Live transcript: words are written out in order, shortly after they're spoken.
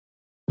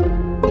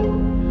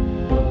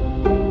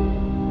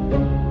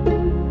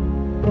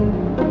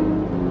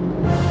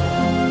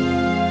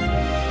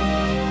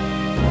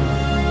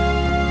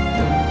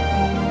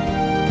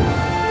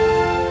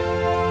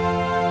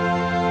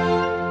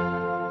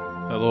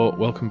So,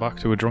 welcome back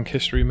to A Drunk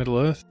History of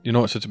Middle-earth. You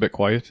notice it's a bit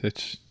quiet,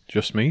 it's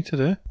just me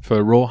today.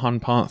 For Rohan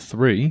Part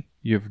 3,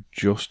 you've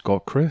just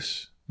got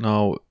Chris.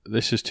 Now,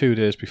 this is 2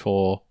 days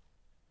before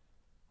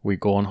we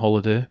go on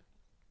holiday,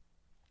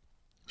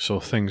 so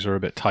things are a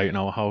bit tight in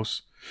our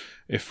house.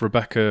 If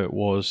Rebecca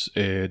was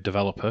a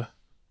developer,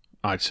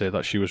 I'd say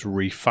that she was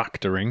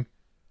refactoring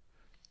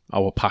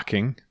our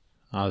packing,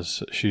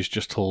 as she's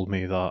just told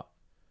me that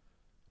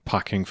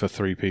packing for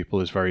 3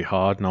 people is very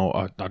hard.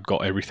 Now, I'd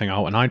got everything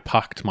out and I'd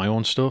packed my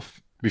own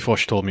stuff before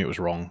she told me it was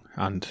wrong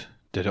and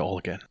did it all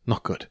again.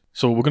 Not good.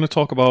 So we're going to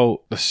talk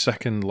about the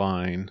second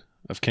line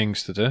of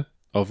Kings today,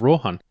 of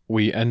Rohan.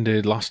 We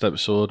ended last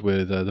episode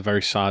with the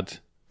very sad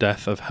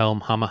death of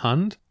Helm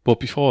Hammerhand. But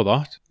before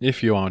that,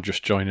 if you are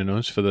just joining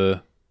us for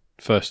the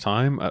first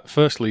time,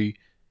 firstly,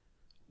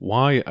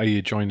 why are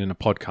you joining a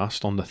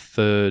podcast on the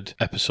 3rd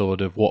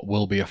episode of what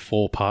will be a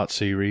 4-part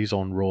series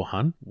on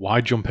Rohan?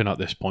 Why jump in at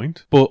this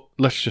point? But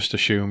let's just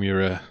assume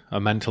you're a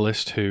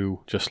mentalist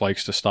who just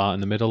likes to start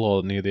in the middle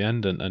or near the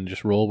end and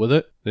just roll with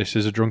it. This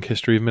is A Drunk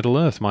History of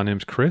Middle-earth. My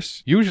name's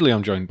Chris. Usually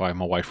I'm joined by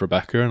my wife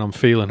Rebecca, and I'm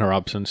feeling her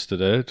absence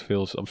today.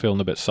 I'm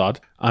feeling a bit sad.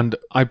 And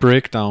I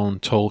break down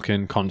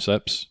Tolkien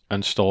concepts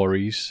and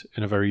stories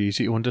in a very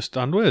easy to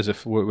understand way, as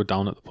if we're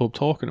down at the pub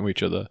talking to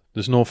each other.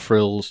 There's no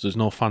frills, there's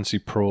no fancy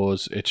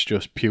prose, it's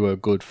just pure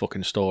good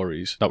fucking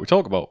stories that we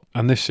talk about.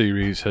 And this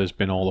series has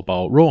been all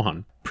about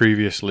Rohan.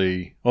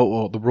 Previously,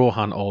 the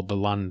Rohan, or the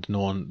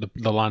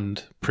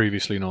land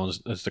previously known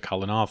as the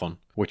Calanarvon,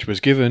 which was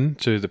given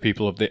to the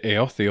people of the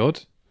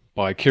Eotheod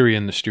by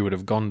Cirion, the Steward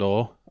of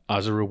Gondor,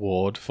 as a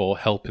reward for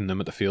helping them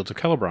at the Fields of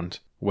Celebrant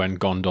when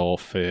Gondor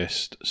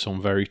faced some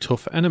very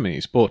tough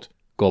enemies. But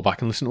go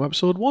back and listen to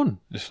episode 1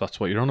 if that's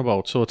what you're on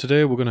about. So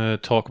today we're going to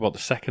talk about the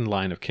second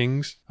line of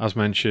Kings. As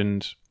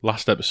mentioned,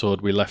 last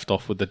episode we left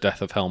off with the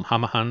death of Helm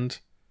Hammerhand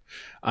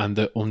and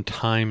the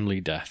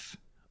untimely death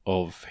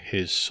of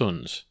his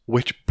sons,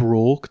 which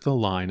broke the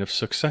line of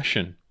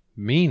succession,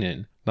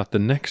 meaning that the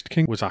next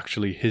king was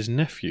actually his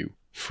nephew,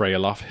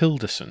 Freolaf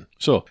Hildeson.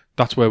 So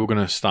that's where we're going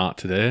to start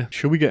today.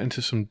 Shall we get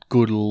into some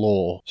good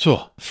lore?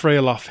 So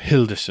Freolaf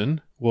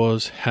Hildeson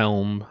was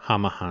Helm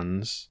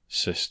Hammerhand's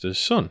sister's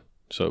son.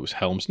 So it was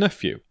Helm's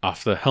nephew.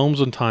 After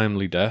Helm's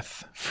untimely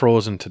death,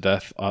 frozen to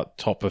death on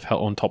top of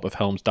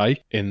Helm's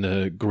Dyke in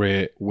the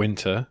Great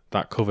Winter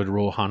that covered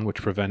Rohan,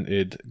 which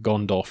prevented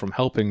Gondor from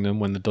helping them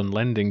when the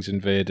Dunlendings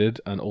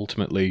invaded and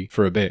ultimately,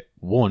 for a bit,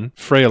 won,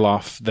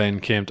 Freolaf then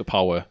came to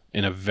power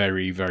in a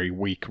very, very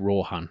weak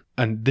Rohan.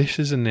 And this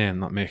is a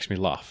name that makes me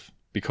laugh,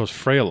 because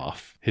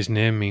Freolaf, his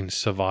name means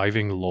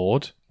surviving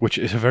lord, which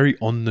is a very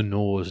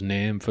on-the-nose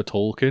name for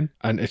Tolkien,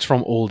 and it's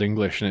from Old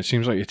English, and it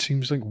seems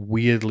like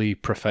weirdly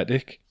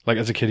prophetic. Like,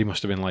 as a kid, he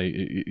must have been like,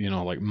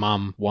 like,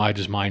 Mum, why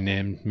does my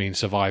name mean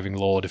surviving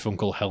lord if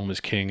Uncle Helm is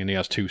king and he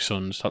has 2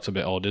 sons? That's a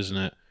bit odd, isn't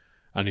it?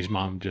 And his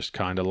mum just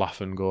kind of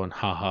laughing, going,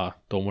 haha,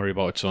 don't worry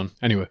about it, son.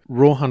 Anyway,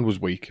 Rohan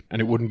was weak,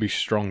 and it wouldn't be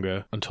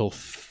stronger until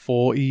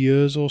 40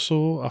 years or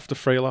so after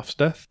Freolaf's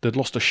death. They'd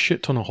lost a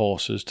shit ton of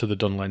horses to the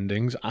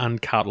Dunlendings,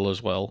 and cattle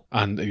as well.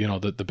 And,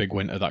 the big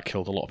winter that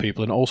killed a lot of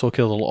people, and also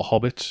killed a lot of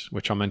hobbits,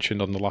 which I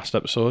mentioned on the last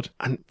episode.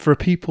 And for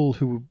people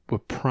who were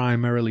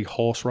primarily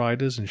horse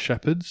riders and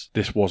shepherds,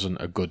 this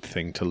wasn't a good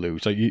thing to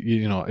lose. Like,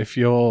 if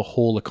your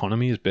whole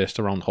economy is based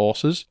around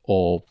horses,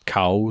 or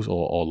cows,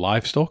 or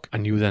livestock,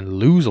 and you then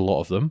lose a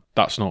lot of them,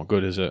 that's not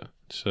good, is it?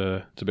 It's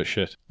a bit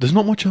shit. There's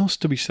not much else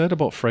to be said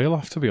about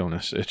Freolaf, to be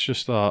honest. It's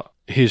just that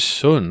his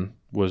son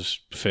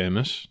was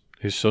famous.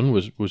 His son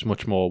was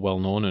much more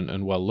well-known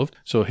and well-loved.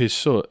 So his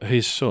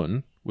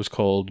son was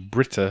called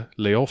Britta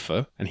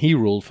Leofa, and he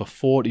ruled for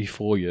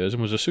 44 years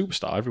and was a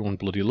superstar. Everyone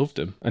bloody loved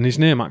him. And his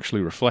name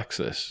actually reflects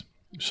this.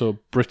 So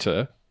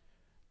Britta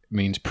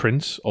means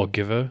prince, or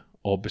giver,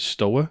 or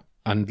bestower.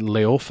 And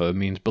Leofa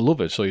means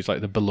beloved, so he's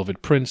like the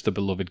beloved prince, the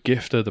beloved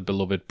gifter, the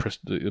beloved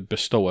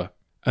bestower.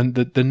 And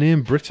the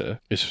name Britta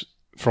is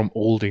from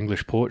Old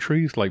English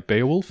poetry, like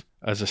Beowulf,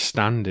 as a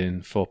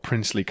stand-in for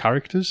princely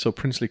characters. So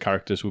princely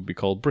characters would be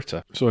called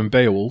Britta. So in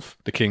Beowulf,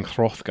 the king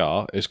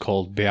Hrothgar is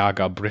called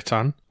Beaga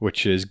Britan,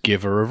 which is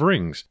giver of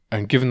rings.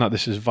 And given that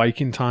this is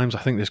Viking times, I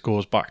think this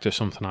goes back to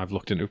something I've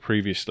looked into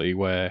previously,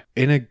 where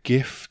in a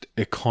gift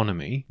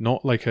economy,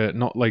 not like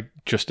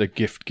just a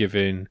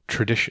gift-giving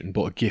tradition,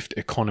 but a gift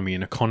economy,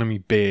 an economy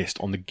based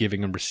on the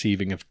giving and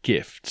receiving of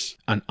gifts,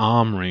 and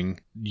armoring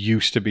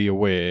used to be a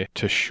way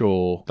to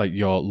show like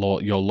your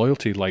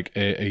loyalty. Like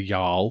a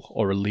jarl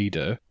or a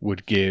leader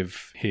would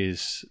give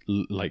his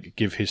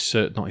not his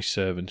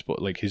servants,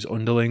 but like his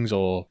underlings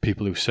or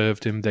people who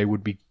served him, they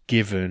would be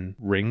given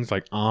rings,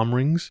 like arm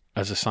rings,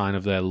 as a sign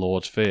of their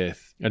lord's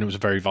faith. And it was a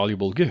very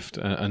valuable gift.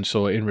 And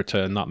so in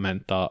return, that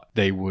meant that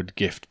they would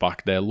gift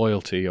back their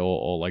loyalty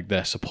or like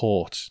their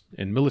support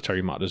in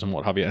military matters and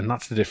what have you. And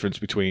that's the difference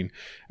between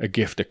a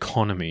gift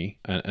economy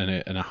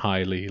and a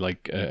highly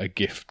like a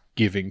gift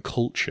giving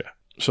culture.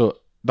 So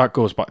that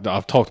goes back,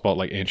 I've talked about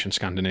like ancient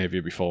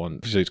Scandinavia before, and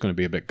obviously it's going to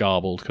be a bit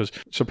garbled because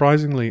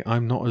surprisingly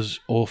I'm not as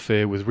au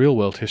fait with real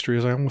world history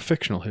as I am with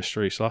fictional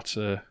history, so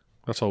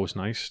That's always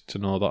nice to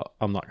know that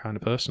I'm that kind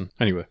of person.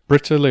 Anyway,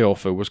 Britta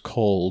Leofa was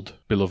called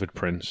Beloved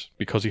Prince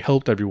because he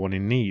helped everyone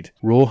in need.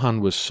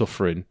 Rohan was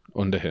suffering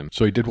under him,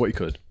 so he did what he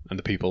could, and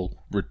the people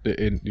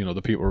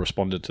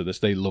responded to this.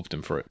 They loved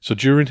him for it. So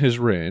during his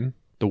reign,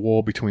 the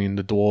war between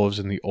the dwarves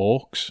and the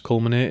orcs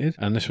culminated,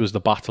 and this was the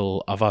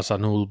Battle of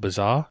Azanul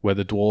Bazaar, where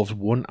the dwarves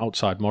won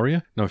outside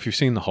Moria. Now, if you've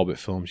seen the Hobbit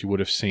films, you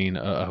would have seen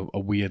a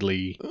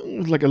weirdly,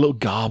 like a little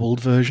garbled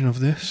version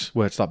of this,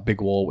 where it's that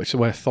big war. It's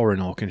where Thorin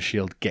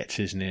Oakenshield gets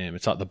his name.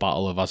 It's at the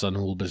Battle of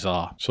Azanul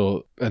Bazaar.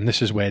 So, and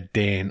this is where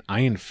Dane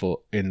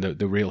Ironfoot, in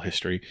the real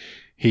history,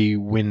 he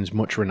wins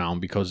much renown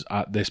because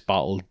at this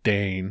battle,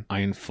 Dane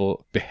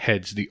Ironfoot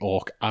beheads the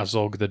orc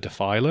Azog the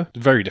Defiler.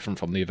 Very different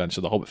from the events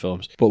of the Hobbit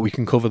films. But we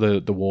can cover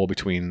the war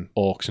between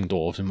orcs and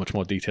dwarves in much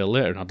more detail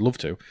later, and I'd love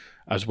to,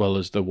 as well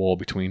as the war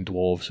between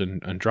dwarves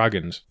and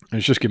dragons. And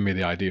it's just given me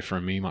the idea for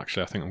a meme,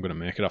 actually. I think I'm going to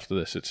make it after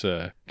this. It's,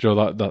 do you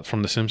know that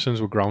from The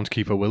Simpsons with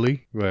Groundskeeper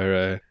Willie,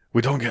 where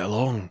we don't get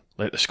along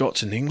like the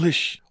Scots and the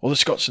English, or the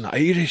Scots and the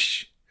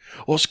Irish,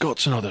 or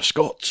Scots and other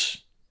Scots.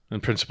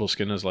 And Principal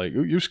Skinner's like,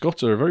 you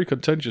Scots are a very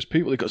contentious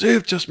people. He goes,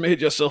 you've just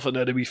made yourself an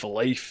enemy for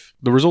life.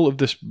 The result of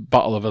this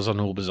Battle of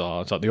Azanul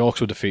Bazaar is that the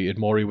orcs were defeated,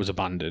 Moria was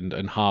abandoned,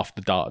 and half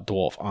the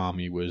dwarf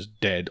army was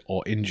dead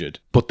or injured.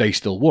 But they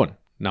still won.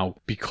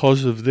 Now,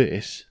 because of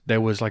this,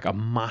 there was like a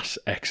mass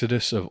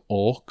exodus of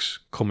orcs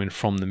coming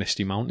from the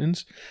Misty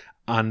Mountains.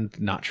 And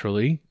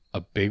naturally,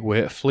 a big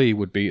way to flee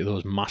would be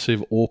those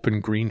massive open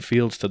green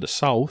fields to the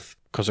south,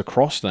 because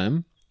across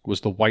them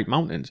was the White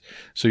Mountains.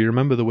 So you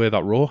remember the way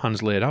that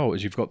Rohan's laid out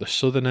is you've got the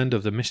southern end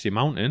of the Misty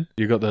Mountain,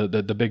 you've got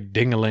the big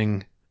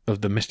dingaling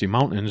of the Misty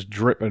Mountains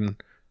dripping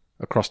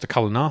across the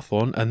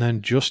Calenarthorn, and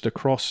then just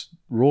across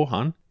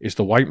Rohan is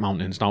the White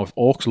Mountains. Now, if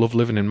orcs love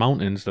living in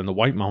mountains, then the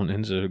White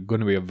Mountains are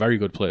going to be a very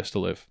good place to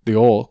live. The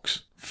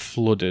orcs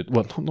flooded,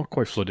 well, not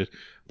quite flooded,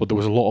 but there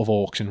was a lot of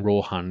orcs in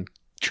Rohan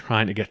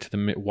trying to get to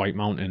the White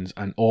Mountains,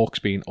 and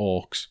orcs being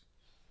orcs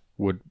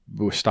were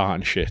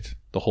starting shit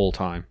the whole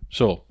time.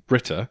 So,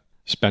 Britta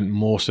spent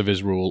most of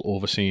his rule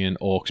overseeing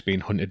orcs being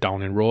hunted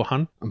down in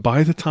Rohan. And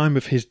by the time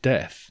of his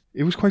death,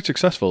 it was quite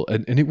successful,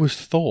 and it was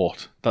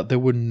thought that there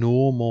were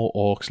no more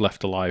orcs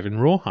left alive in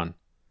Rohan.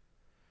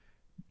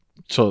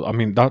 So, I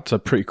mean, that's a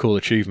pretty cool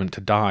achievement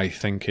to die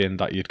thinking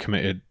that you'd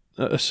committed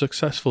a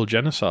successful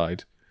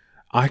genocide.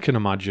 I can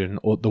imagine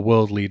the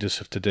world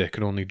leaders of today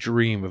can only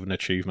dream of an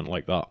achievement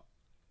like that.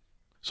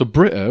 So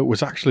Britta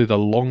was actually the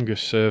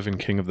longest serving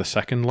king of the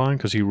second line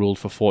because he ruled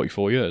for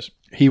 44 years.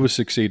 He was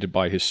succeeded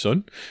by his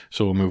son,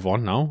 so we'll move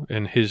on now,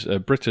 and his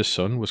Britta's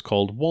son was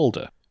called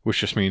Walder, which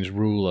just means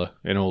ruler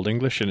in Old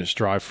English, and it's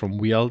derived from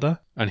Wielder,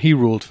 and he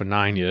ruled for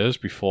 9 years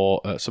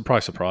before,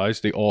 surprise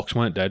surprise, the orcs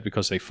weren't dead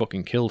because they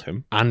fucking killed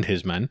him and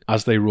his men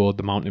as they rode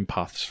the mountain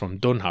paths from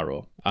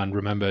Dunharrow. And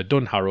remember,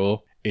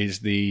 Dunharrow is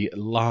the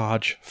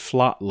large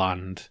flat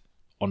land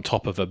on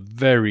top of a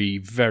very,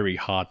 very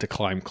hard to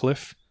climb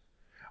cliff,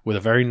 with a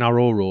very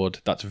narrow road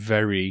that's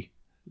very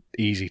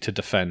easy to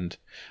defend,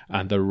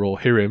 and the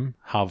Rohirrim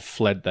have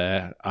fled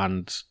there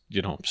and,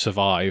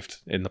 survived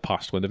in the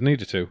past when they've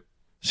needed to.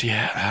 So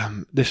yeah,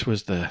 this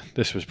was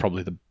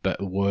probably the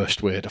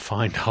worst way to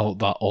find out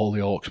that all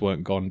the orcs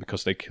weren't gone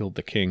because they killed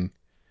the king,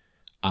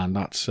 and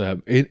that's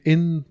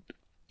in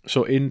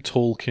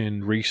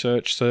Tolkien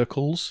research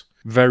circles,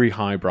 very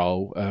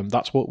highbrow.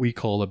 That's what we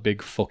call a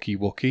big fucky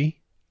wookie.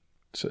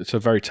 So it's a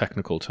very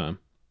technical term.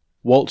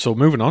 So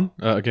moving on,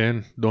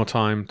 again, no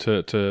time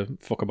to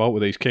fuck about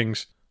with these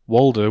kings.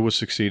 Walder was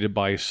succeeded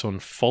by his son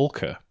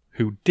Folker,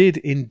 who did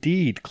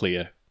indeed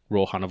clear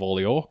Rohan of all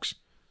the orcs.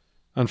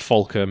 And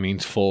Folker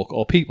means folk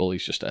or people.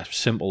 He's just a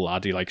simple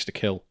lad. He likes to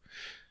kill.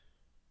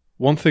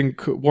 One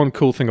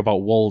cool thing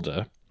about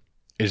Walder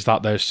is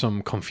that there's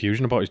some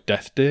confusion about his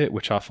death date,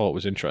 which I thought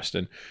was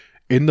interesting.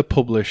 In the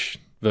published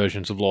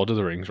versions of Lord of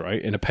the Rings,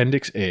 right, in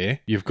Appendix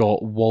A, you've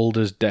got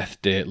Walder's death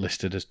date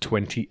listed as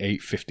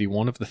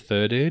 2851 of the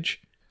Third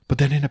Age. But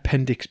then in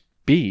Appendix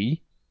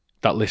B,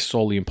 that lists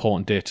all the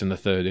important dates in the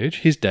Third Age,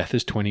 his death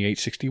is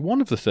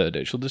 2861 of the Third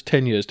Age, so there's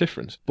 10 years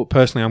difference. But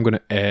personally, I'm going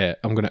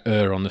to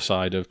err on the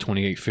side of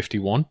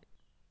 2851.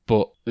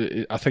 But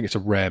I think it's a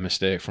rare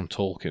mistake from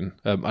Tolkien.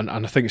 And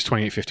I think it's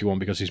 2851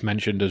 because he's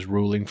mentioned as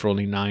ruling for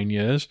only 9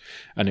 years,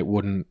 and it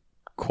wouldn't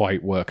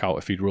quite work out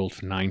if he'd ruled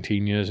for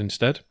 19 years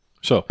instead.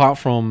 So, apart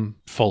from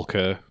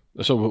Folker,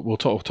 so we'll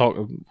talk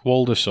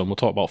Walder's son, we'll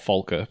talk about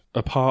Folker.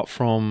 Apart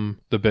from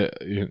the bit,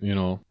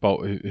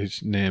 about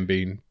his name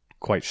being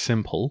quite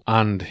simple,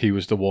 and he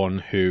was the one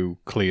who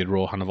cleared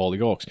Rohan of all the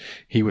orcs,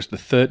 he was the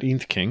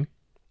 13th king,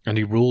 and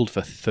he ruled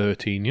for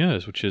 13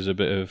 years, which is a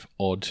bit of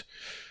odd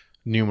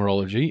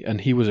numerology,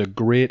 and he was a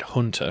great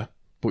hunter,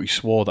 but he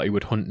swore that he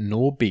would hunt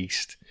no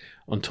beast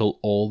until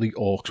all the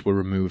orcs were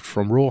removed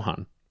from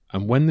Rohan.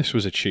 And when this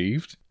was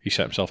achieved, he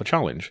set himself a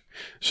challenge.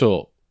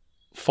 So,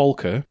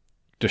 Folker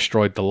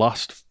destroyed the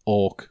last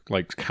orc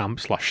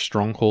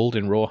camp/stronghold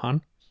in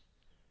Rohan,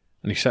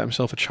 and he set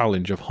himself a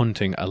challenge of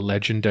hunting a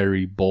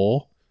legendary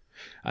boar,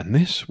 and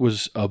this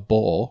was a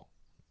boar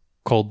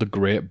called the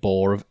Great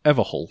Boar of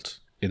Everholt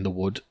in the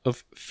wood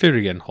of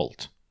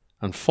Firienholt.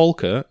 And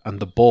Folker and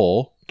the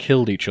boar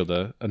killed each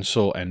other, and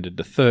so ended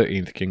the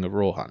 13th king of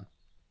Rohan.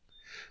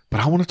 But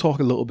I want to talk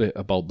a little bit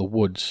about the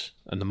woods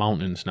and the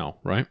mountains now,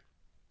 right?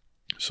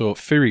 So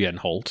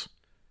Firienholt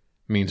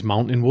means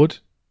mountain wood,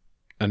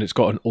 and it's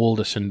got an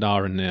older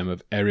Sindarin name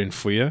of Erin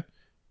Fuir,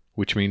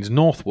 which means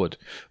northwood.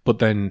 But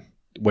then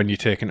when you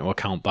take into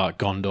account that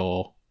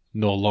Gondor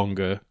no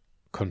longer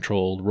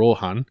controlled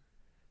Rohan,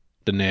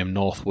 the name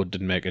Northwood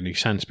didn't make any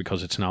sense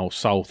because it's now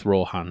South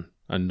Rohan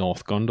and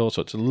North Gondor,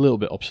 so it's a little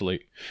bit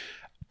obsolete.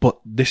 But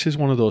this is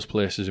one of those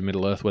places in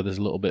Middle-earth where there's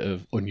a little bit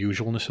of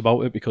unusualness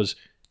about it, because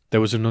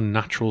there was an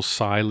unnatural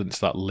silence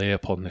that lay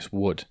upon this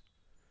wood.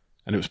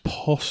 And it was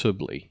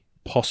possibly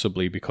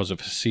because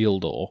of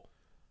Isildur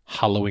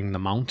hallowing the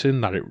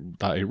mountain that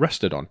it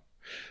rested on.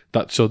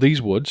 So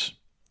these woods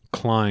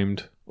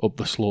climbed up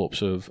the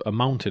slopes of a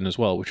mountain as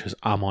well, which is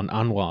Amon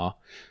Anwar,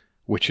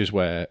 which is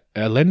where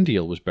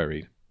Elendil was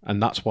buried.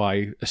 And that's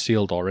why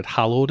Isildur had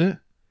hallowed it.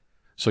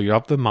 So you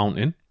have the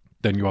mountain,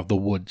 then you have the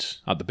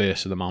woods at the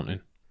base of the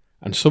mountain.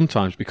 And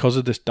sometimes, because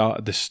of this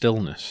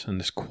stillness and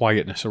this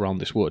quietness around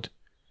this wood,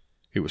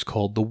 it was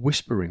called the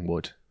Whispering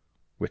Wood,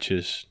 which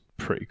is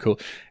pretty cool.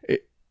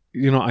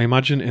 I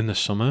imagine in the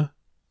summer,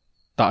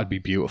 that'd be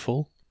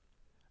beautiful.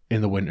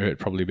 In the winter, it'd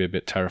probably be a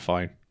bit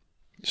terrifying.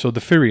 So the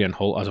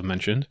Firienholt, as I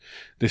mentioned,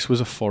 this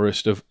was a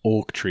forest of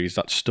oak trees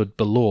that stood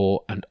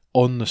below and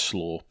on the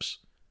slopes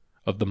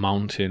of the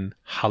mountain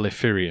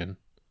Halifirian,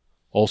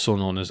 also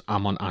known as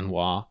Amon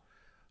Anwar,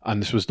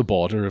 and this was the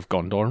border of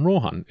Gondor and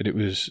Rohan. And it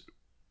was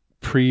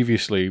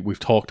previously, we've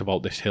talked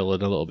about this hill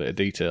in a little bit of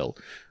detail.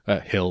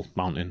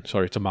 Mountain,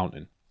 it's a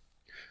mountain.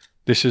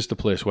 This is the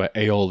place where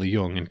Eol the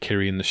Young and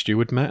Cirion the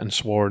Steward met and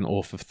swore an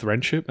oath of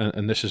friendship,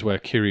 and this is where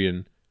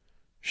Cirion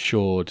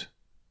showed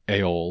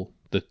Eol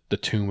the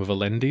tomb of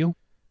Elendil.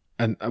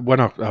 And when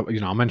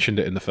I mentioned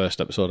it in the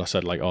first episode, I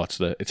said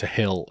it's a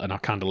hill, and I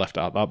kind of left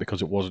it at that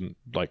because it wasn't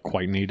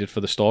quite needed for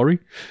the story.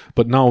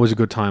 But now is a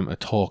good time to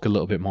talk a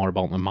little bit more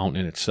about the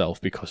mountain itself,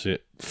 because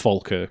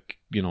Folker,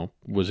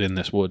 was in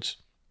this woods.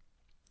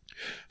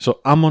 So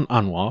Amon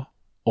Anwar,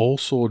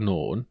 also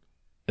known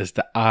as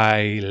the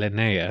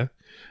Ailenea,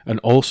 and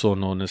also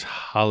known as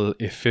Hal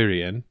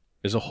Ifirian,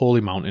 is a holy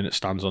mountain that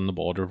stands on the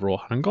border of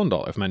Rohan and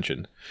Gondor, I've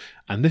mentioned.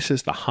 And this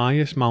is the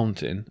highest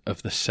mountain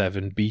of the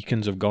 7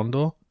 beacons of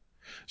Gondor.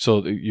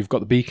 So you've got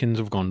the beacons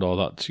of Gondor,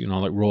 that's,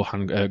 like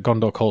Rohan,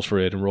 Gondor calls for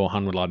aid and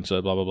Rohan would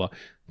answer, blah, blah, blah.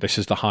 This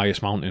is the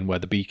highest mountain where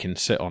the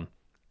beacons sit on.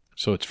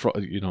 So it's,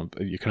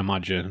 you can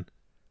imagine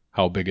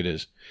how big it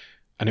is.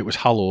 And it was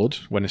hallowed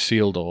when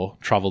Isildur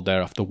travelled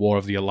there after the War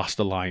of the Last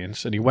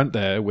Alliance, and he went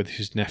there with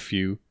his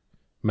nephew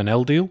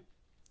Meneldil.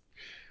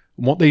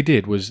 And what they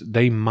did was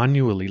they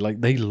manually,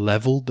 they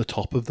leveled the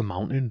top of the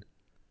mountain.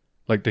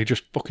 They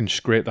just fucking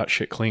scraped that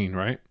shit clean,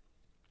 right?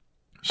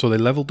 So they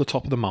leveled the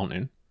top of the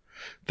mountain,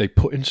 they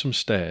put in some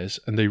stairs,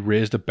 and they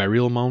raised a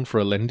burial mound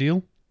for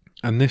Elendil.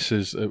 And this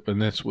is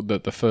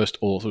the first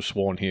oath was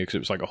sworn here, because it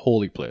was like a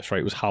holy place, right?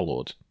 It was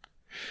hallowed.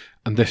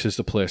 And this is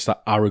the place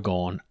that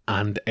Aragorn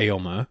and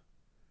Eomer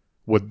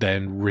would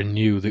then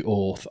renew the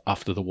oath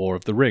after the War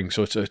of the Ring.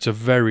 So it's a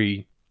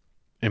very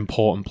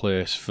important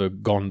place for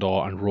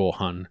Gondor and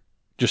Rohan,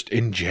 just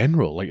in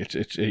general.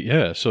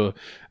 So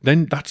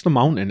then that's the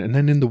mountain, and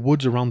then in the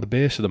woods around the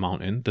base of the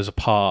mountain, there's a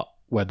part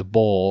where the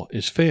boar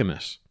is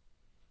famous.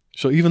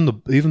 So even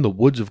the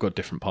woods have got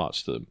different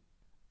parts to them.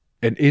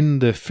 And in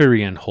the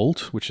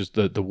Firienholt, which is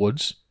the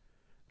woods,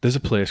 there's a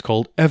place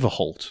called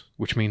Everholt,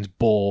 which means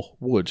boar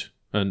wood.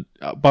 And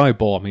by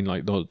boar, I mean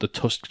the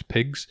tusked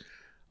pigs.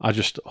 I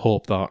just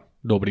hope that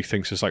nobody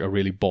thinks it's a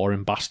really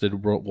boring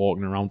bastard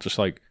walking around just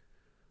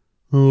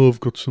oh, I've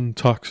got some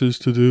taxes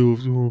to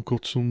do. I've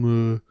got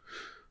some...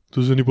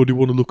 does anybody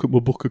want to look at my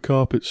book of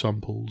carpet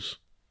samples?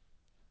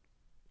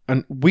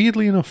 And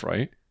weirdly enough,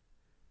 right,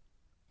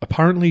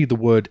 apparently the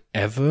word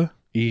ever,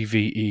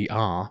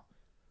 E-V-E-R,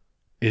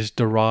 is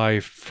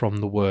derived from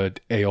the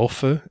word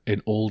eofer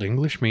in Old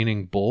English,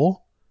 meaning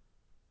boar.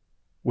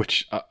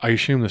 Which I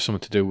assume there's something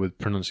to do with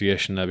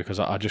pronunciation there, because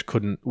I just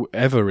couldn't...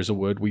 Ever is a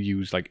word we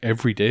use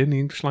every day in the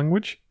English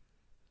language.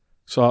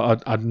 So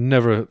I'd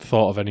never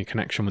thought of any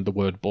connection with the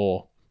word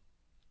boar.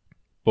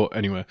 But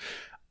anyway,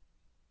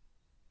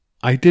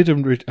 I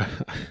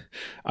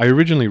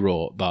originally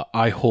wrote that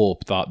I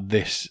hope that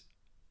this,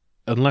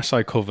 unless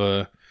I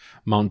cover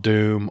Mount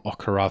Doom or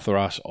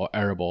Caradhras or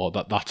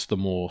Erebor, that's the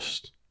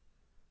most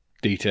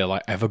detail I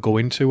ever go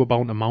into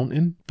about a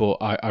mountain. But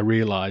I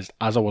realised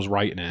as I was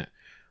writing it,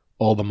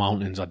 all the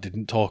mountains I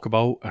didn't talk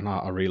about, and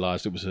I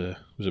realised it was a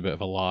bit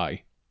of a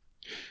lie.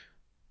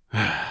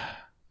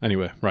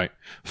 Anyway, right.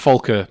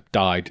 Folker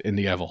died in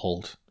the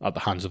Everholt at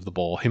the hands of the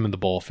boar. Him and the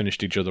boar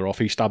finished each other off.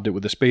 He stabbed it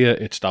with a spear,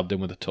 it stabbed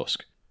him with a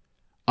tusk.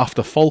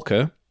 After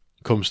Folker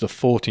comes the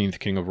 14th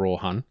king of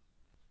Rohan,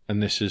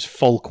 and this is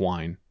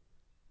Folkwine,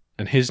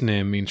 and his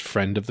name means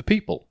friend of the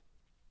people.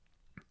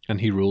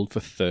 And he ruled for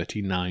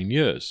 39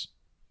 years.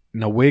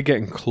 Now we're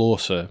getting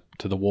closer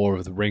to the War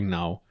of the Ring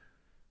now,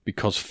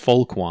 because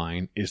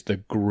Folkwine is the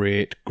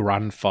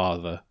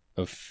great-grandfather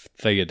of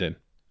Theoden.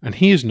 And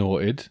he is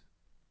noted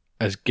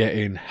as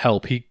getting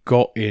help. He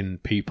got in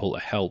people to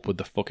help with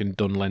the fucking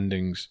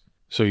Dunlendings.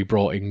 So he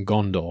brought in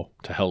Gondor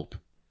to help.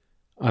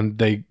 And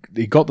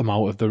he got them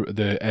out of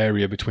the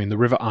area between the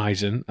River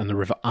Isen and the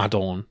River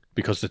Adorn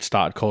because they'd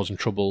started causing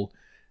trouble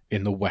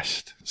in the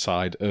west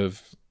side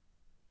of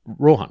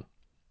Rohan.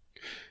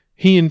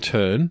 He in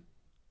turn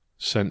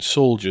sent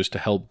soldiers to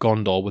help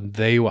Gondor when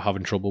they were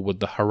having trouble with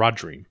the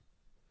Haradrim.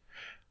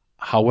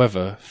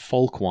 However,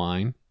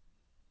 Folkwyne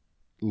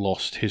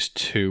lost his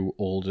two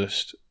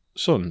oldest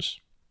sons.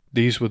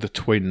 These were the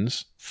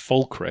twins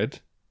Folkred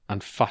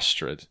and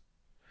Fastred,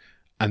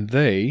 and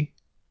they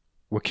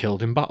were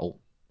killed in battle.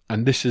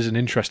 And this is an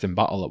interesting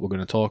battle that we're going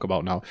to talk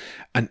about now.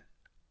 And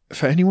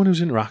for anyone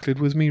who's interacted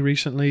with me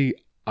recently,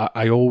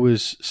 I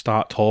always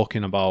start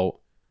talking about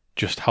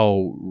just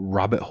how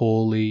rabbit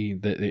holey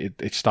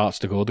it starts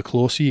to go. The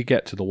closer you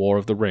get to the War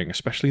of the Ring,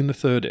 especially in the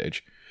Third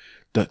Age,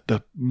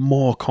 the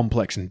more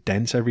complex and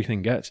dense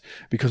everything gets.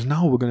 Because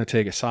now we're going to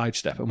take a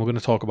sidestep and we're going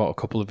to talk about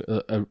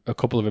a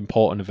couple of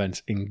important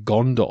events in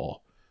Gondor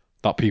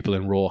that people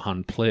in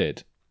Rohan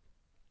played.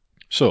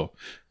 So,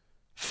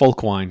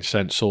 Folkwyne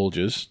sent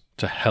soldiers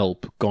to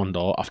help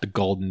Gondor after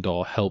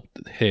Galdendor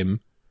helped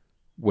him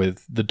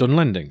with the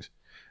Dunlendings.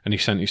 And he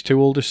sent his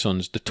two oldest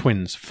sons, the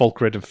twins,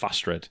 Folkred and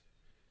Fastred,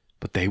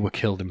 but they were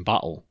killed in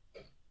battle.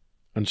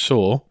 And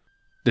so,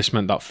 this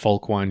meant that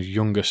Folkwyne's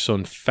youngest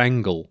son,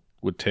 Fengel,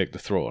 would take the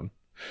throne.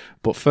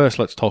 But first,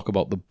 let's talk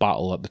about the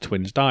battle that the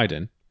twins died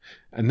in.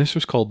 And this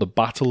was called the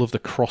Battle of the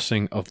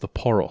Crossing of the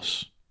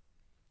Poros.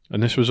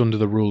 And this was under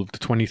the rule of the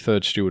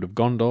 23rd Steward of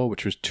Gondor,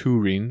 which was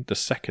Turin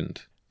II.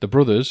 The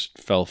brothers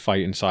fell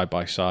fighting side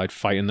by side,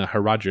 fighting the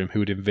Haradrim who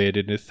had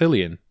invaded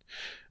Ithilien.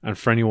 And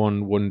for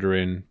anyone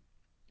wondering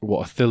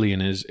what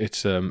Ithilien is,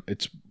 it's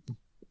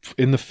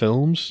in the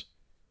films,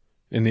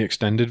 in the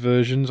extended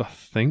versions, I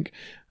think,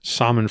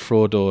 Sam and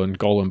Frodo and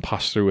Gollum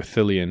pass through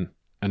Ithilien,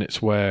 and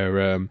it's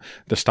where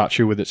the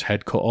statue with its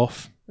head cut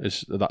off,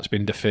 that's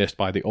been defaced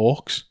by the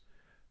orcs,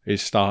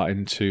 is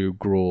starting to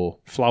grow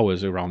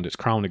flowers around its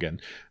crown again.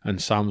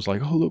 And Sam's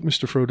like, "Oh, look,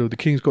 Mr. Frodo, the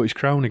king's got his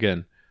crown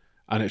again."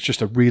 And it's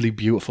just a really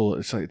beautiful,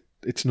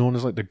 it's known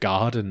as like the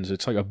Gardens.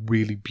 It's like a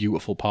really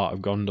beautiful part of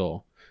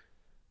Gondor.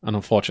 And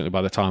unfortunately,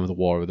 by the time of the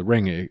War of the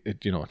Ring,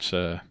 it's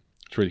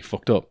really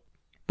fucked up.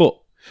 But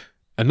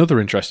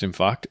another interesting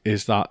fact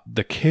is that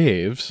the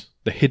caves,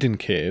 the hidden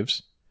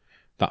caves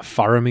that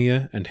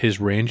Faramir and his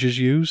rangers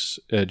use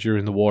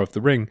during the War of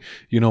the Ring,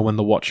 when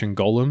they're watching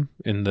Gollum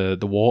in the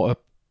water,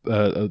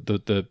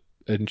 the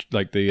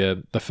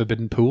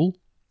Forbidden Pool,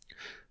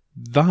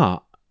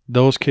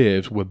 those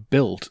caves were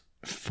built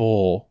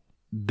for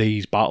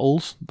these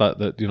battles,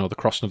 the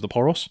crossing of the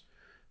Poros,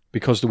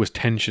 because there was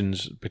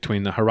tensions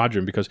between the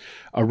Haradrim. Because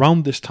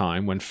around this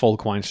time, when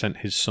Folkwyne sent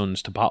his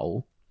sons to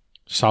battle,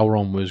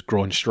 Sauron was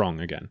growing strong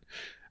again.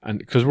 And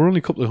because we're only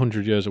a couple of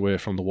hundred years away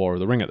from the War of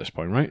the Ring at this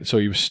point, right? So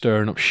he was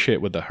stirring up shit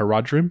with the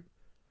Haradrim,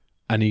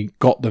 and he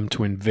got them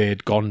to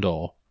invade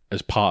Gondor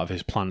as part of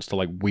his plans to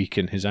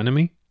weaken his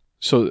enemy.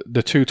 So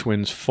the two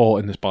twins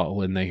fought in this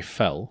battle and they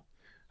fell,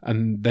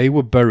 and they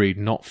were buried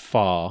not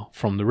far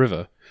from the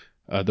River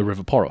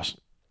Poros,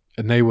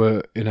 and they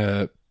were in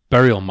a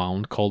burial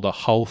mound called a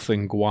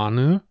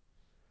Halthingwanu,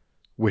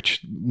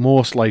 which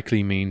most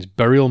likely means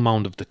burial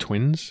mound of the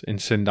twins in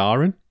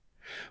Sindarin.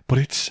 But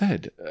it's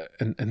said,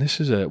 and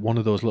this is one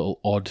of those little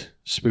odd,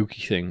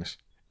 spooky things,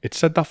 it's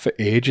said that for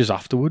ages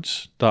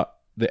afterwards, that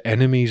the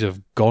enemies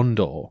of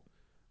Gondor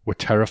were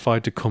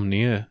terrified to come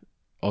near,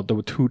 or they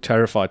were too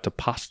terrified to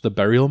pass the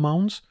burial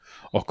mounds,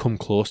 or come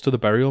close to the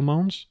burial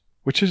mounds,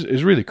 which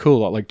is really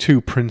cool, that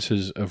two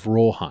princes of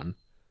Rohan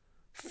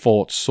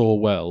fought so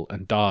well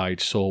and died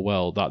so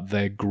well that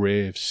their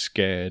graves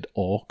scared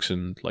orcs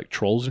and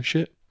trolls and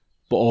shit.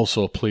 But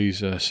also,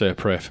 please say a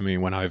prayer for me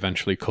when I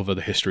eventually cover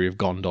the history of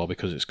Gondor,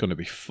 because it's going to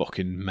be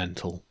fucking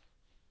mental.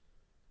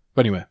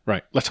 But anyway,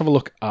 right, let's have a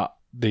look at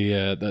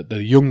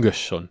the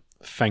youngest son,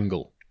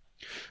 Fengel.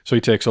 So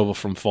he takes over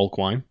from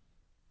Folkwyne,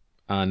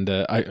 and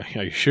I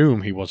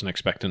assume he wasn't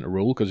expecting to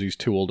rule because his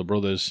two older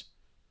brothers,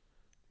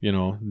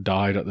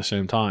 died at the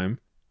same time.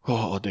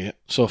 Oh dear.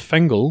 So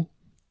Fengel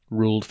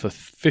ruled for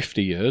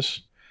 50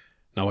 years.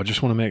 Now, I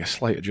just want to make a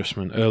slight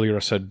adjustment. Earlier I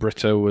said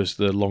Britta was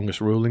the longest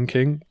ruling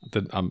king.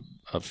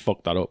 I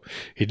fucked that up.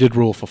 He did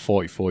rule for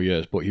 44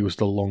 years, but he was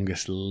the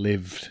longest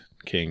lived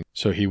king.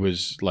 So he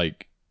was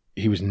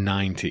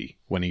 90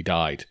 when he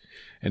died.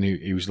 And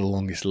he was the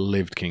longest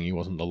lived king. He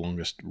wasn't the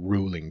longest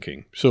ruling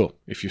king. So,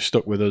 if you've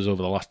stuck with us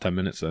over the last 10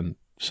 minutes, then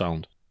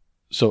sound.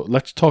 So,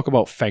 let's talk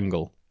about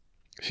Fengel.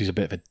 He's a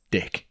bit of a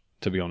dick,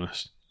 to be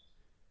honest.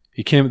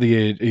 He came at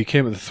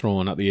the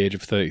throne at the age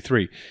of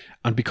 33,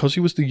 and because he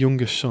was the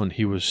youngest son,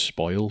 he was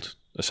spoiled,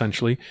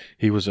 essentially.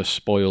 He was a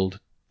spoiled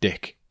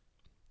dick.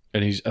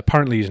 And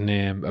apparently his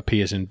name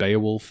appears in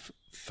Beowulf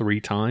 3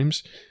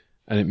 times,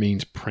 and it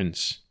means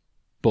prince.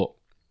 But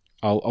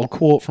I'll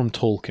quote from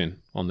Tolkien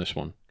on this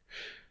one.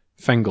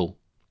 Fengel,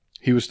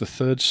 he was the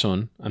third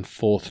son and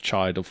fourth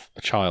child of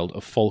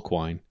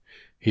Folkwyne.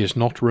 He is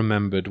not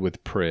remembered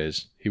with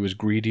praise. He was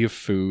greedy of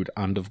food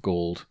and of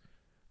gold,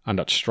 and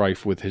at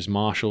strife with his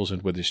marshals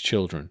and with his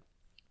children.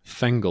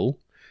 Thengel,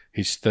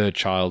 his third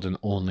child and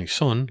only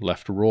son,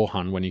 left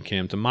Rohan when he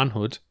came to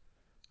manhood,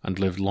 and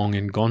lived long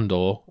in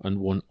Gondor and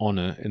won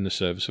honour in the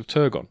service of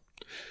Turgon.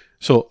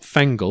 So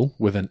Thengel,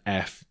 with an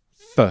F,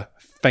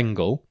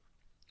 Thengel,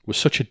 was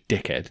such a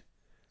dickhead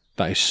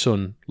that his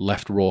son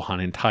left Rohan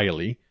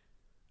entirely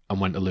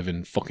and went to live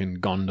in fucking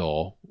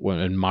Gondor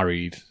and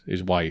married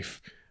his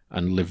wife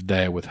and lived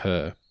there with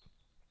her.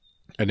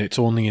 And it's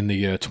only in the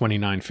year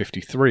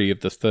 2953 of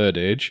the Third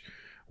Age,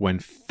 when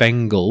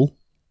Thengel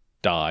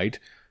died,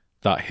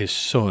 that his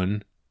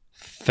son,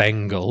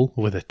 Thengel,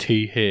 with a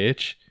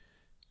TH,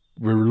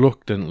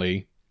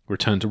 reluctantly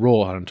returned to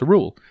Rohan to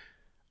rule.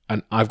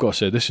 And I've got to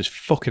say, this is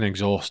fucking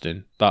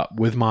exhausting. That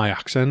with my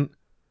accent,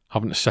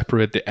 having to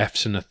separate the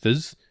F's and the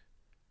Th's,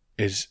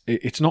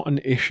 it's not an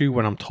issue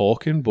when I'm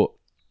talking, but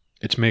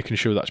it's making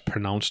sure that's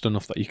pronounced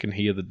enough that you can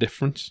hear the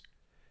difference.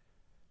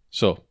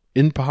 So,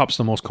 in perhaps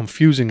the most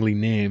confusingly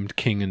named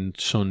king and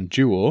son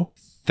duo,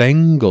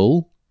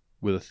 Thengel,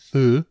 with a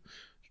th,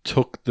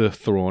 took the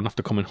throne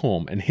after coming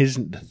home, and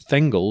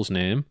Thengel's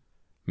name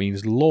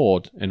means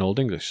lord in Old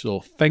English. So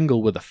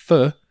Thengel with a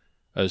f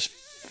has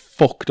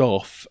fucked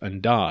off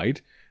and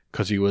died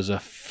because he was a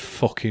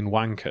fucking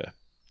wanker,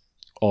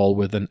 all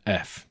with an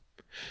F.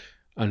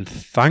 And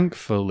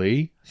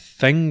thankfully,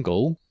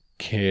 Thengel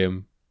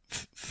came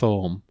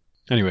Thorm.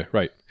 Anyway,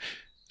 right.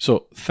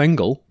 So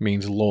Thengel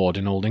means lord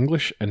in Old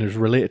English and is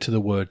related to the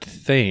word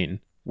Thane,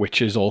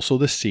 which is also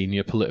the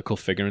senior political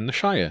figure in the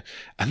Shire.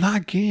 And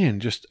that again,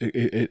 just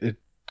it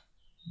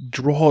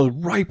draws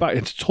right back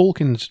into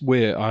Tolkien's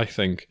way, I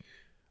think,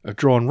 of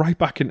drawing right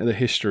back into the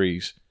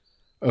histories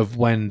of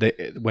when the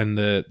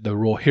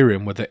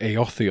Rohirrim were the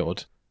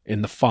Eotheod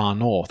in the far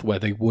north, where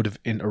they would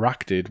have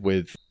interacted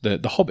with the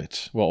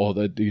hobbits, or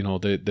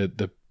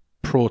the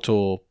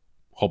proto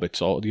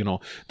hobbits, or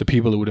the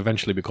people who would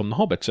eventually become the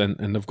hobbits,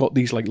 and they've got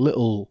these like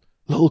little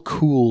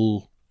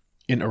cool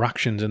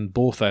interactions in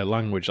both their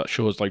language that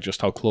shows like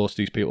just how close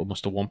these people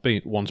must have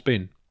once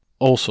been.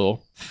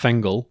 Also,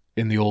 Thengel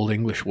in the Old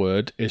English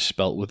word is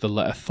spelt with the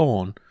letter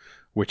Thorn,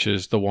 which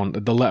is the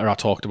letter I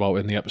talked about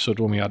in the episode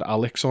when we had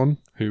Alex on,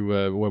 who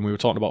when we were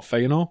talking about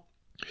Fëanor.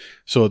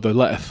 So the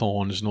letter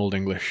Thorn is an Old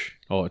English,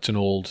 or it's an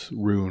old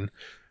rune,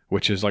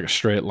 which is like a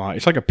straight line.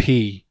 It's like a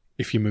P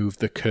if you move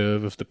the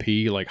curve of the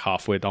P like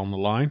halfway down the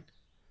line.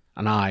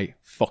 And I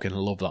fucking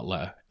love that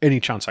letter. Any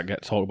chance I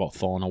get to talk about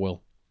Thorn, I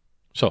will.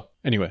 So,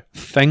 anyway,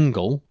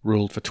 Thengel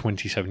ruled for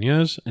 27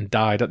 years and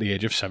died at the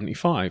age of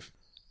 75.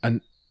 And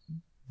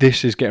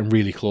this is getting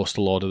really close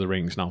to Lord of the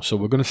Rings now, so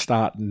we're going to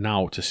start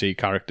now to see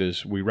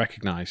characters we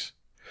recognise.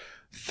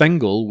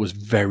 Thengel was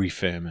very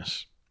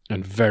famous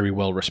and very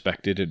well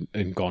respected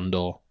in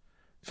Gondor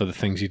for the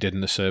things he did in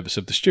the service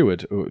of the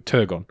steward,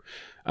 Turgon.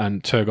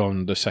 And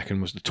Turgon II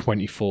was the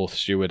 24th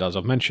steward, as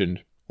I've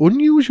mentioned.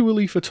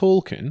 Unusually for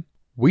Tolkien,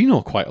 we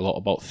know quite a lot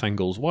about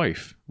Thengel's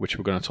wife, which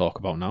we're going to talk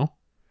about now.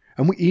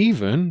 And we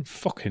even,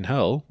 fucking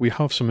hell, we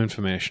have some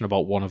information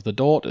about one of the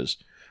daughters,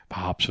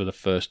 perhaps for the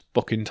first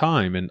fucking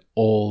time in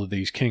all of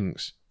these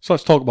kings. So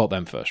let's talk about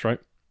them first, right?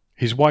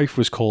 His wife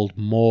was called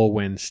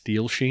Morwen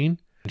Steelsheen,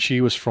 and she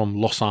was from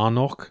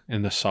Lossarnoch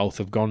in the south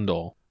of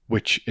Gondor,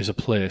 which is a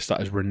place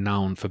that is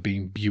renowned for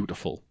being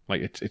beautiful.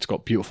 Like, it's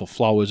got beautiful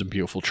flowers and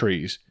beautiful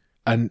trees.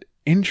 And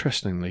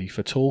interestingly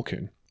for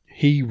Tolkien,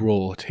 he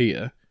wrote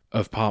here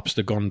of perhaps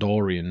the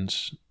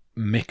Gondorians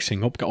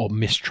mixing up or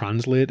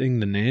mistranslating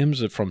the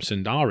names from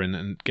Sindarin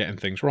and getting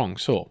things wrong.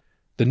 So,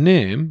 the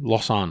name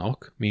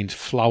Lossarnoch means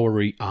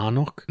flowery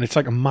Arnoch, and it's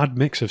like a mad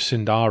mix of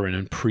Sindarin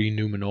and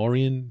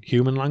pre-Numenorian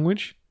human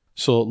language.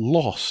 So,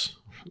 Loss,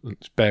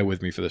 bear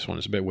with me for this one,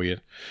 it's a bit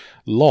weird.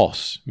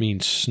 Loss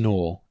means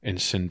snow in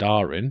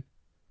Sindarin.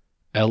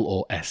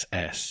 Loss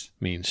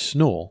means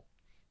snow.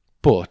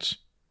 But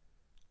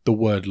the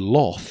word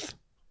Loth,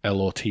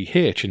 Loth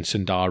in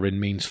Sindarin,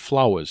 means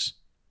flowers.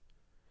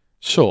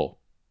 So,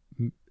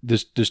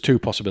 there's two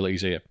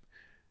possibilities here.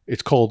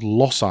 It's called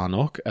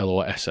Lossarnoch,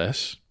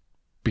 Loss,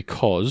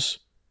 because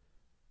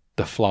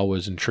the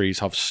flowers and trees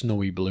have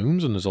snowy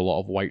blooms and there's a lot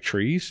of white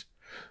trees.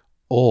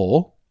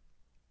 Or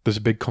there's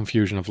a big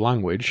confusion of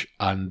language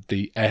and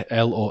the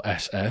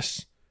Loss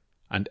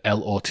and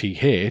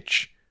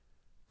Loth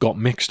got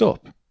mixed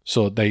up.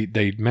 So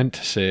they meant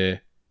to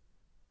say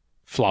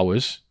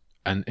flowers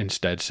and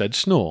instead said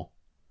snow.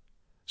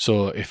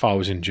 So if I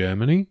was in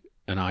Germany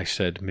and I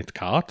said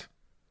Mitkart,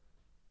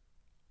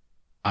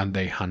 and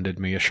they handed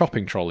me a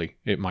shopping trolley,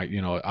 it might,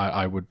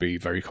 I would be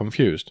very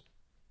confused.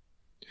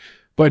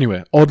 But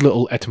anyway, odd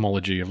little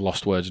etymology of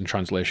lost words and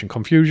translation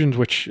confusions,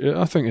 which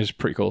I think is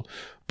pretty cool.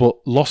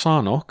 But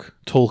Lossarnoch,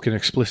 Tolkien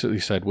explicitly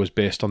said, was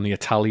based on the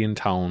Italian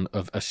town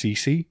of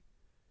Assisi,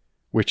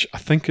 which I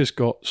think has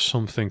got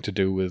something to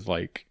do with,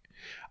 like,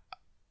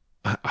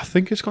 I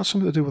think it's got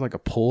something to do with, like, a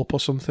pope or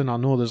something. I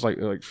know there's,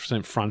 like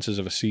St. Francis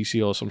of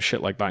Assisi or some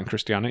shit like that in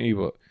Christianity,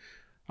 but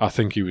I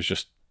think he was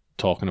just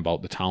talking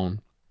about the town.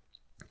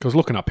 Because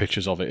looking at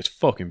pictures of it, it's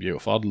fucking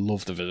beautiful. I'd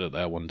love to visit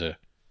there one day.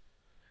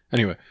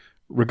 Anyway,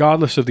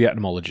 regardless of the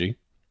etymology,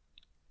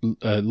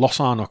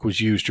 Lossarnoch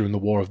was used during the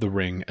War of the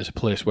Ring as a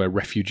place where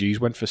refugees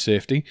went for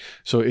safety.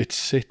 So it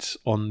sits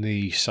on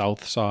the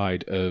south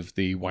side of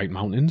the White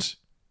Mountains.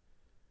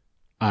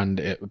 And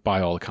it,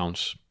 by all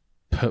accounts,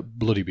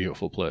 bloody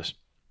beautiful place.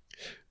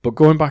 But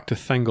going back to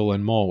Thengel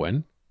and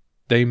Morwen,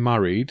 they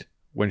married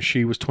when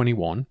she was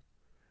 21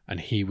 and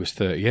he was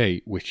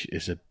 38, which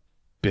is a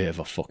bit of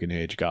a fucking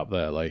age gap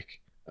there. Like,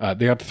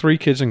 they had 3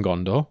 kids in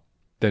Gondor,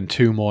 then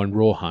 2 more in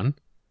Rohan,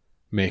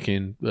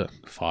 making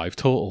 5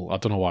 total. I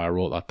don't know why I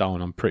wrote that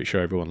down. I'm pretty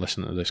sure everyone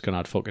listening to this can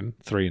add fucking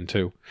 3 and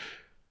 2.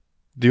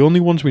 The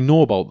only ones we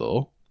know about,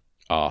 though,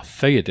 are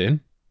Theoden,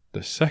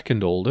 the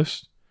second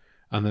oldest,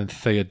 and then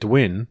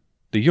Theodwyn,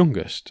 the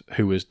youngest,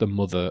 who is the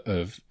mother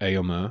of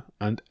Eomer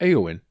and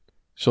Eowyn.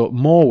 So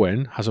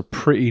Morwen has a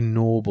pretty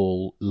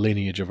noble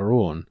lineage of her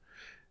own.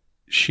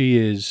 She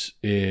is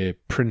a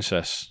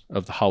princess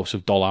of the House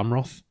of Dol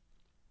Amroth,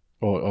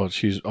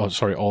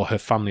 or her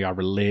family are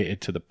related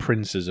to the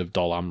princes of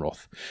Dol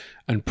Amroth.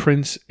 And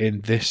prince,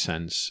 in this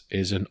sense,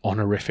 is an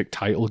honorific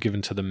title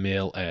given to the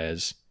male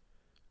heirs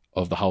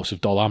of the House of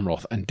Dol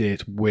Amroth and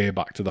dates way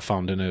back to the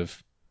founding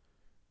of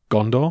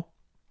Gondor.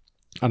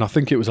 And I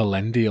think it was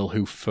Elendil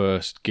who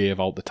first gave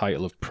out the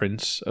title of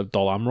Prince of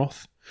Dol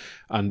Amroth,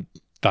 and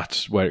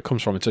that's where it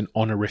comes from. It's an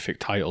honorific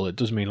title. It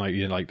doesn't mean like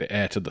you're like the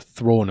heir to the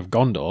throne of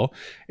Gondor.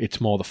 It's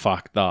more the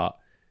fact that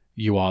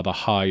you are the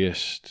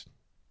highest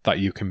that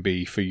you can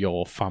be for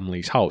your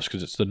family's house,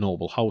 because it's the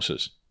noble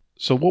houses.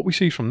 So what we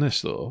see from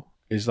this, though,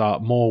 is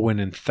that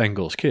Morwen and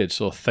Thengel's kids,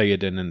 so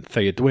Theoden and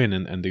Theodwyn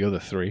and the other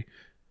 3,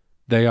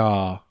 they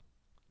are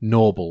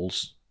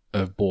nobles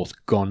of both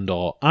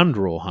Gondor and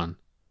Rohan,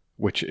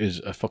 which is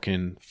a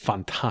fucking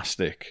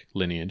fantastic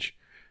lineage.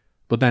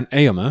 But then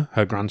Eomer,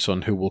 her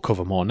grandson, who we'll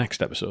cover more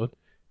next episode,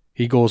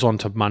 he goes on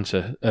to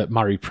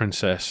marry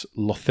Princess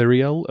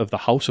Lothiriel of the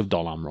House of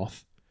Dol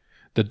Amroth,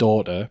 the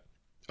daughter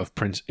of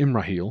Prince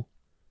Imrahil,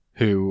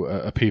 who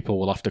people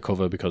will have to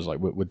cover because like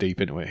we're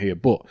deep into it here.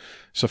 But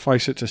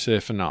suffice it to say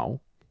for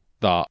now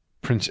that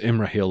Prince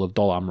Imrahil of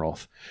Dol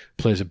Amroth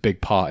plays a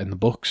big part in the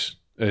books,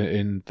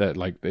 in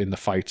the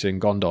fights in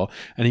Gondor,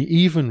 and he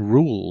even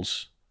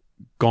rules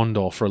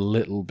Gondor for a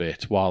little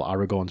bit while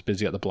Aragorn's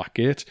busy at the Black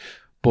Gate.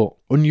 But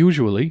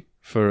unusually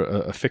for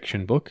a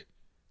fiction book,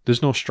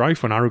 there's no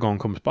strife when Aragorn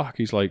comes back.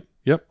 He's like,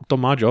 "Yep,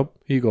 done my job.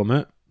 Here you go,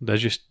 mate.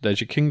 There's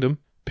your kingdom.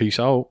 Peace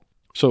out."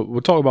 So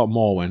we'll talk about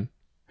Morwen.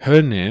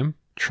 Her name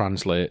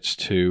translates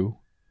to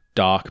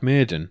Dark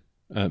Maiden.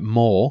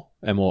 Mor,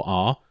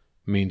 M-O-R,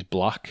 means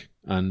black,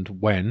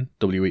 and Wen,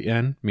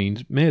 W-E-N,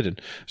 means maiden.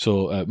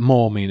 So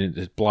Mor meaning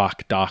is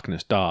black,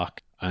 darkness,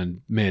 dark,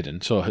 and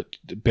maiden. So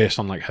based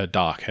on like her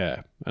dark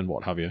hair and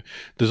what have you.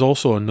 There's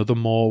also another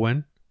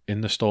Morwen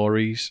in the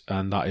stories,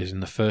 and that is in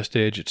the First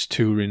Age. It's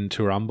Turin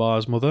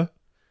Turambar's mother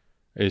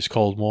is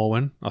called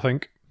Morwen, I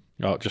think.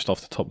 Oh, just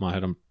off the top of my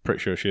head, I'm pretty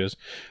sure she is.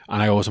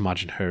 And I always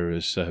imagine her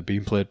as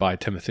being played by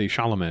Timothée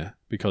Chalamet,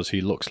 because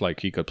he looks like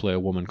he could play a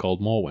woman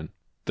called Morwen.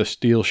 The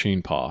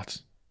Steelsheen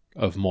part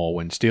of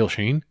Morwen,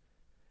 Steelsheen,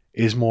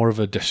 is more of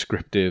a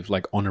descriptive,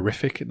 like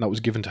honorific, that was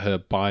given to her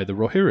by the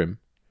Rohirrim.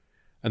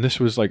 And this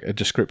was like a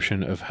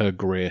description of her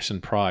grace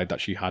and pride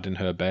that she had in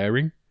her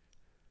bearing.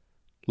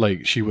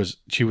 Like, she was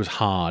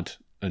hard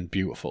and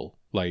beautiful.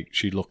 Like,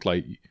 she looked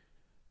like,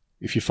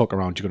 if you fuck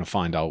around, you're going to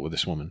find out with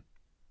this woman.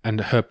 And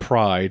her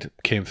pride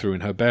came through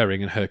in her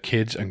bearing, and her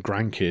kids and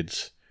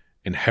grandkids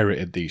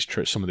inherited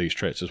some of these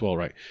traits as well,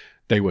 right?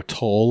 They were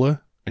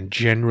taller and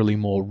generally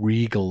more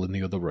regal than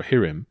the other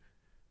Rohirrim,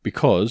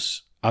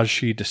 because as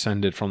she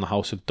descended from the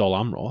House of Dol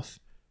Amroth,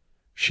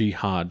 she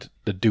had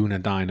the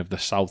Dunedain of the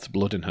South's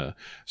blood in her.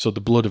 So the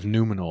blood of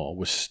Númenor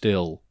was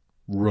still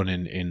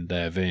running in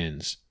their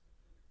veins.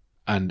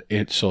 And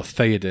so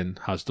Theoden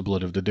has the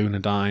blood of the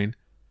Dunedain,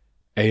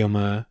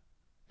 Eomer,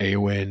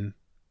 Eowyn,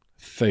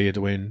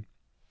 Theodwyn.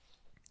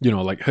 You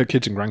know, like her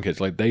kids and grandkids,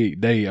 like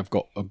they have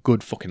got a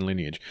good fucking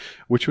lineage,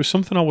 which was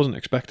something I wasn't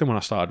expecting when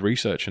I started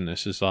researching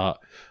this, is that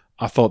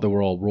I thought they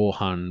were all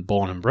Rohan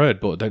born and bred,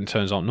 but then it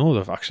turns out no,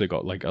 they've actually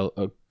got like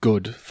a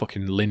good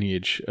fucking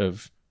lineage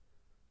of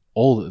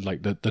all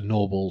like the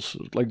nobles.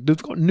 Like they've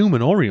got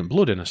Númenorian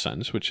blood in a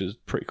sense, which is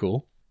pretty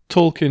cool.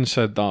 Tolkien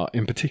said that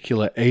in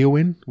particular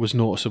Eowyn was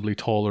noticeably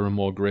taller and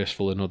more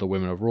graceful than other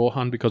women of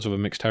Rohan because of a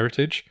mixed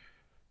heritage.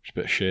 It's a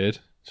bit of shade.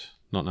 It's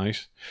not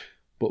nice.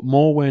 But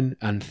Morwen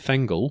and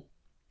Thengel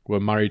were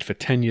married for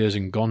 10 years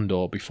in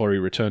Gondor before he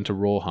returned to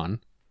Rohan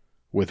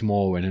with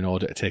Morwen in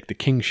order to take the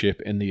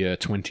kingship in the year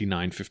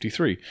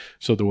 2953.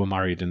 So they were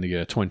married in the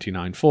year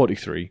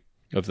 2943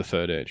 of the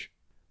Third Age.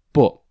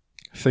 But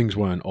things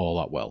weren't all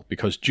that well,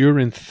 because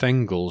during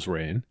Thengel's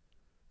reign,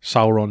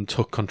 Sauron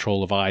took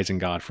control of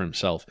Isengard for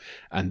himself,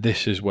 and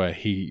this is where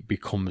he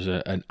becomes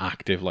an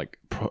active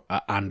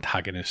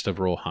antagonist of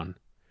Rohan.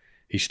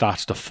 He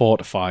starts to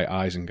fortify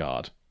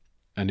Isengard,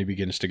 and he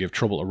begins to give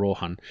trouble to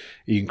Rohan.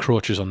 He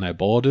encroaches on their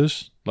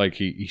borders, like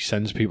he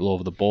sends people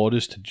over the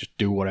borders to just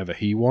do whatever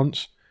he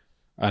wants,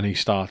 and he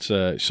starts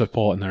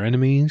supporting their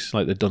enemies,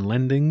 like the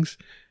Dunlendings,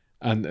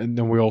 and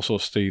then we also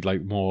see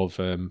like more of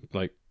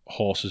like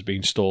horses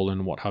being stolen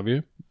and what have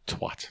you.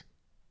 Twat.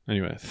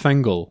 Anyway,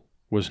 Thengel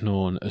was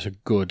known as a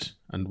good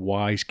and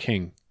wise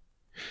king.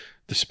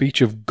 The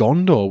speech of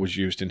Gondor was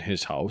used in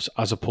his house,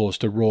 as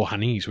opposed to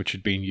Rohanese, which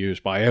had been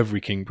used by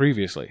every king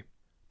previously.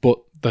 But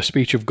the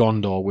speech of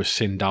Gondor was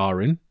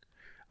Sindarin,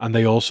 and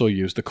they also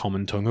used the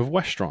common tongue of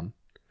Westron.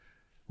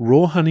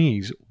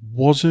 Rohanese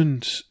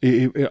wasn't...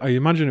 I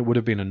imagine it would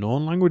have been a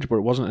known language, but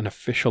it wasn't an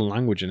official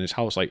language in his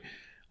house. Like,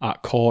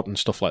 at court and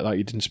stuff like that,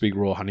 you didn't speak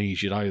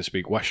Rohanese, you'd either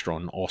speak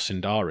Westron or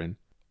Sindarin.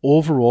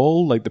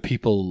 Overall, like, the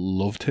people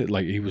loved it.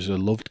 Like, he was a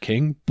loved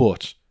king,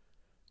 but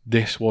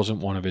this wasn't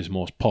one of his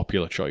most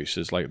popular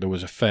choices. Like, there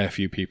was a fair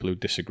few people who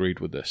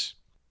disagreed with this.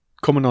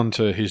 Coming on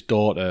to his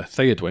daughter,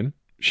 Theoden,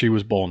 she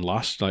was born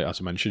last. Like,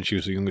 as I mentioned, she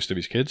was the youngest of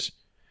his kids.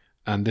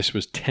 And this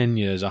was 10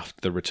 years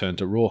after the return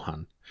to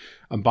Rohan.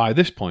 And by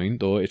this point,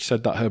 though, it's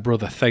said that her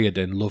brother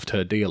Theoden loved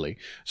her dearly.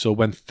 So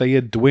when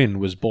Theoden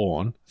was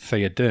born,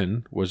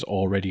 Theoden was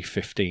already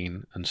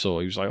 15. And so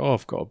he was like, oh,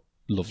 I've got a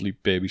lovely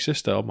baby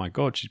sister. Oh my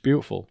god, she's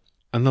beautiful.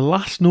 And the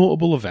last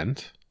notable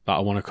event that I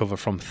want to cover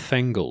from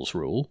Thengel's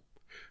rule,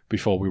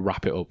 before we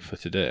wrap it up for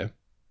today,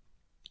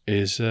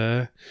 is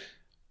a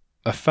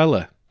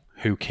fella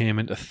who came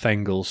into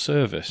Thengel's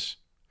service.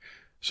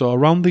 So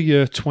around the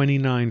year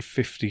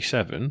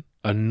 2957,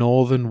 a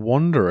northern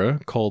wanderer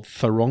called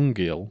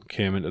Thorongil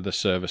came into the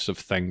service of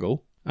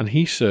Thengel, and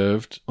he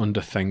served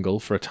under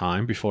Thengel for a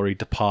time before he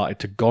departed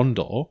to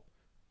Gondor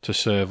to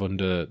serve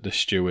under the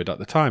steward at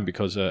the time,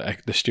 because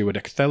the steward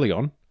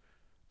Ecthelion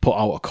put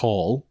out a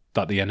call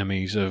that the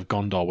enemies of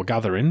Gondor were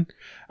gathering,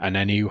 and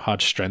any who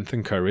had strength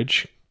and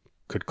courage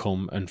could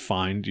come and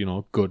find,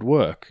 good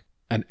work.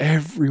 And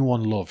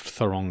everyone loved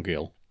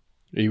Thorongil.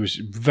 He was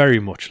very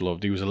much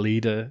loved. He was a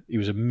leader. He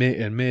was an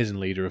amazing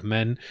leader of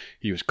men.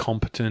 He was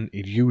competent.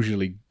 He'd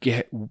usually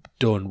get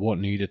done what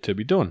needed to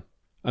be done.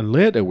 And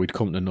later we'd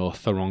come to know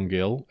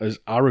Thorongil as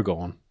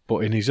Aragorn. But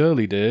in his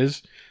early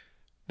days,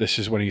 this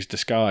is when he's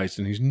disguised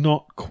and he's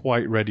not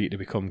quite ready to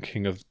become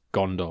king of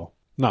Gondor.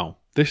 Now,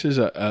 this is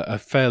a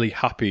fairly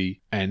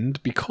happy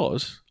end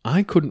because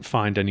I couldn't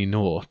find any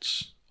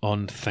notes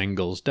on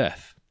Thengel's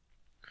death.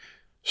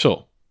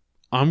 So,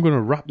 I'm going to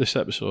wrap this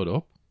episode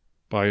up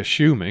by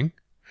assuming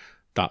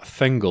that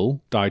Thengel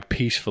died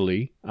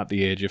peacefully at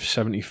the age of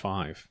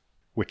 75,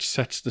 which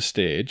sets the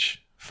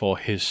stage for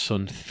his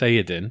son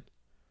Theoden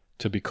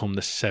to become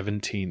the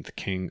 17th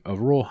king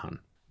of Rohan,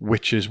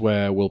 which is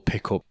where we'll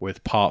pick up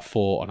with part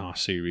 4 on our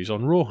series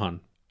on Rohan.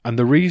 And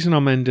the reason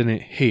I'm ending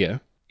it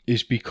here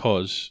is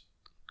because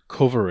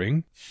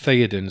covering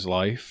Theoden's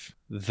life,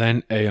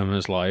 then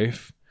Eomer's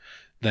life,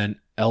 then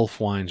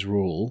Elfwine's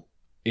rule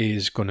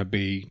is going to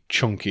be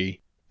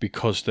chunky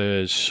because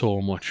there's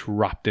so much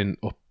wrapped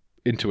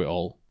into it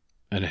all,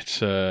 and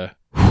it's a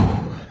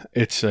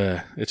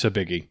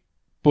biggie.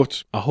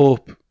 But I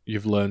hope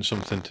you've learned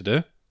something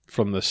today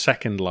from the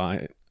second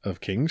line of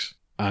Kings,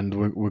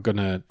 and we're going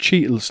to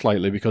cheat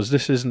slightly because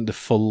this isn't the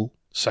full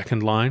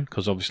second line,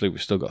 because obviously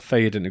we've still got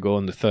Theoden to go,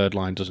 and the third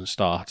line doesn't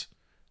start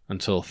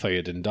until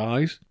Theoden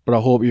dies. But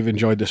I hope you've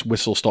enjoyed this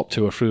whistle-stop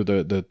tour through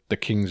the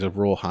Kings of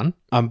Rohan.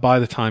 And by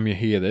the time you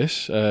hear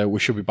this, we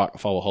should be back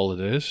off our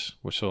holidays.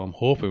 So I'm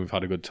hoping we've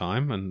had a good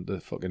time and the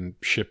fucking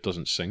ship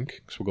doesn't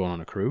sink because we're going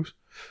on a cruise.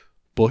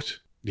 But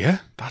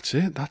yeah, that's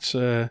it. That's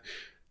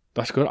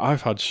good.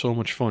 I've had so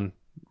much fun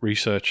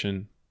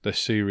researching this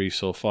series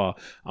so far.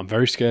 I'm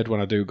very scared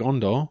when I do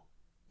Gondor,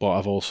 but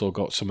I've also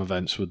got some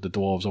events with the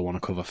dwarves I want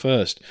to cover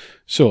first.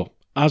 So,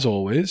 as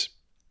always,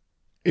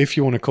 if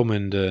you want to come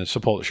and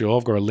support the show,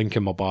 I've got a link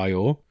in my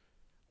bio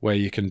where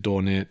you can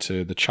donate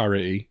to the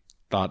charity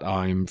that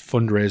I'm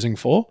fundraising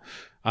for,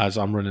 as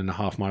I'm running a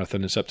half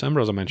marathon in September,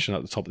 as I mentioned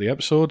at the top of the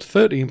episode,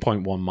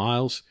 13.1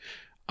 miles.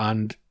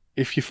 And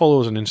if you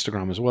follow us on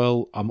Instagram as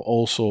well, I'm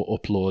also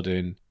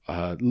uploading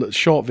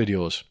short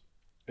videos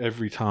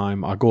every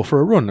time I go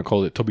for a run. I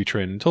call it Tubby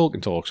Training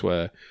Tolkien Talks,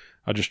 where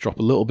I just drop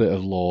a little bit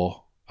of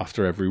lore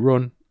after every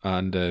run.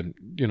 And,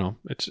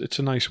 it's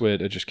a nice way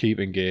to just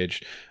keep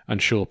engaged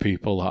and show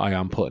people that I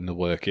am putting the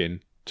work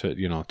in to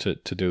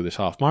do this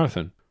half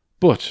marathon.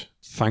 But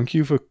thank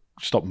you for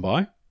stopping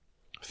by.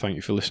 Thank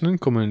you for listening.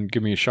 Come and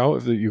give me a shout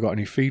if you've got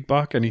any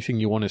feedback, anything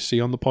you want to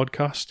see on the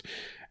podcast,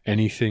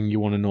 anything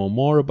you want to know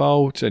more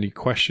about, any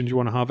questions you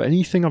want to have,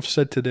 anything I've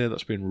said today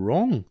that's been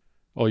wrong,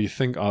 or you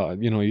think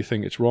you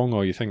think it's wrong,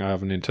 or you think I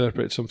haven't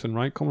interpreted something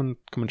right. Come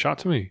and chat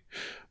to me.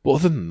 But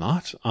other than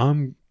that,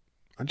 I'm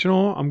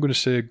going to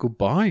say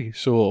goodbye.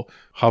 So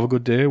have a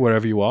good day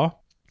wherever you are.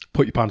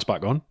 Put your pants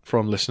back on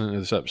from listening to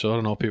this episode.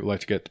 I know people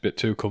like to get a bit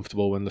too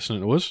comfortable when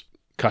listening to us.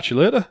 Catch you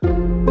later.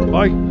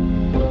 Bye.